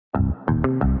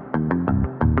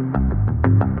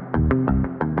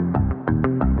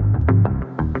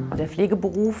Der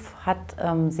Pflegeberuf hat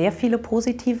sehr viele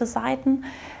positive Seiten.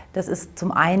 Das ist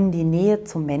zum einen die Nähe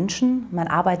zum Menschen. Man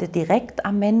arbeitet direkt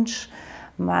am Mensch.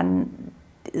 Man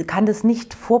kann das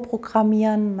nicht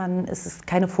vorprogrammieren. Es ist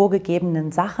keine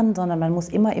vorgegebenen Sachen, sondern man muss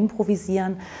immer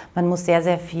improvisieren. Man muss sehr,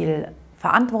 sehr viel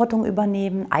Verantwortung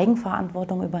übernehmen,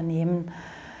 Eigenverantwortung übernehmen.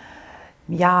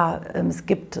 Ja, es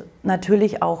gibt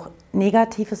natürlich auch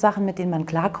negative Sachen, mit denen man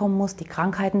klarkommen muss, die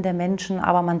Krankheiten der Menschen.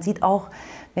 Aber man sieht auch,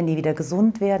 wenn die wieder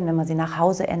gesund werden, wenn man sie nach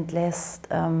Hause entlässt,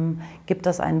 gibt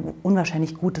das ein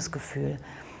unwahrscheinlich gutes Gefühl.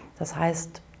 Das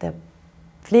heißt, der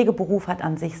Pflegeberuf hat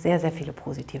an sich sehr, sehr viele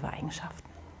positive Eigenschaften.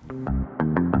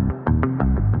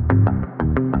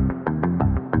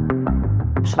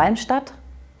 Schwalmstadt,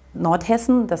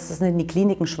 Nordhessen, das sind die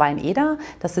Kliniken Schwalm-Eder.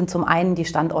 Das sind zum einen die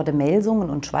Standorte Melsungen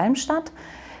und Schwalmstadt.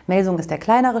 Melsungen ist der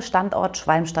kleinere Standort,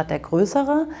 Schwalmstadt der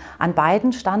größere. An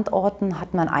beiden Standorten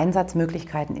hat man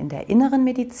Einsatzmöglichkeiten in der inneren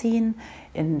Medizin,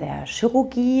 in der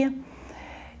Chirurgie,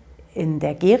 in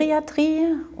der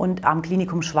Geriatrie und am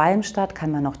Klinikum Schwalmstadt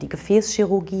kann man noch die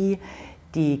Gefäßchirurgie,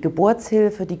 die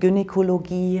Geburtshilfe, die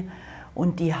Gynäkologie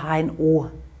und die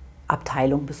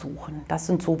HNO-Abteilung besuchen. Das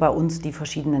sind so bei uns die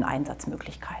verschiedenen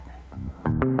Einsatzmöglichkeiten.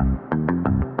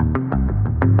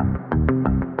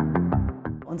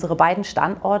 Unsere beiden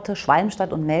Standorte,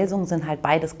 Schwalmstadt und Melsungen, sind halt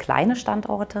beides kleine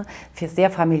Standorte,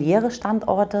 sehr familiäre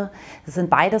Standorte. Es sind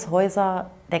beides Häuser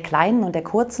der kleinen und der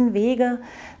kurzen Wege.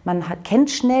 Man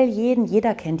kennt schnell jeden,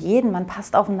 jeder kennt jeden, man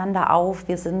passt aufeinander auf.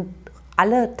 Wir sind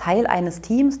alle Teil eines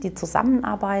Teams, die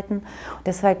zusammenarbeiten. Und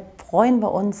deshalb freuen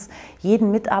wir uns, jeden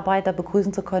Mitarbeiter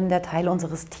begrüßen zu können, der Teil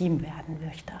unseres Teams werden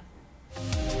möchte.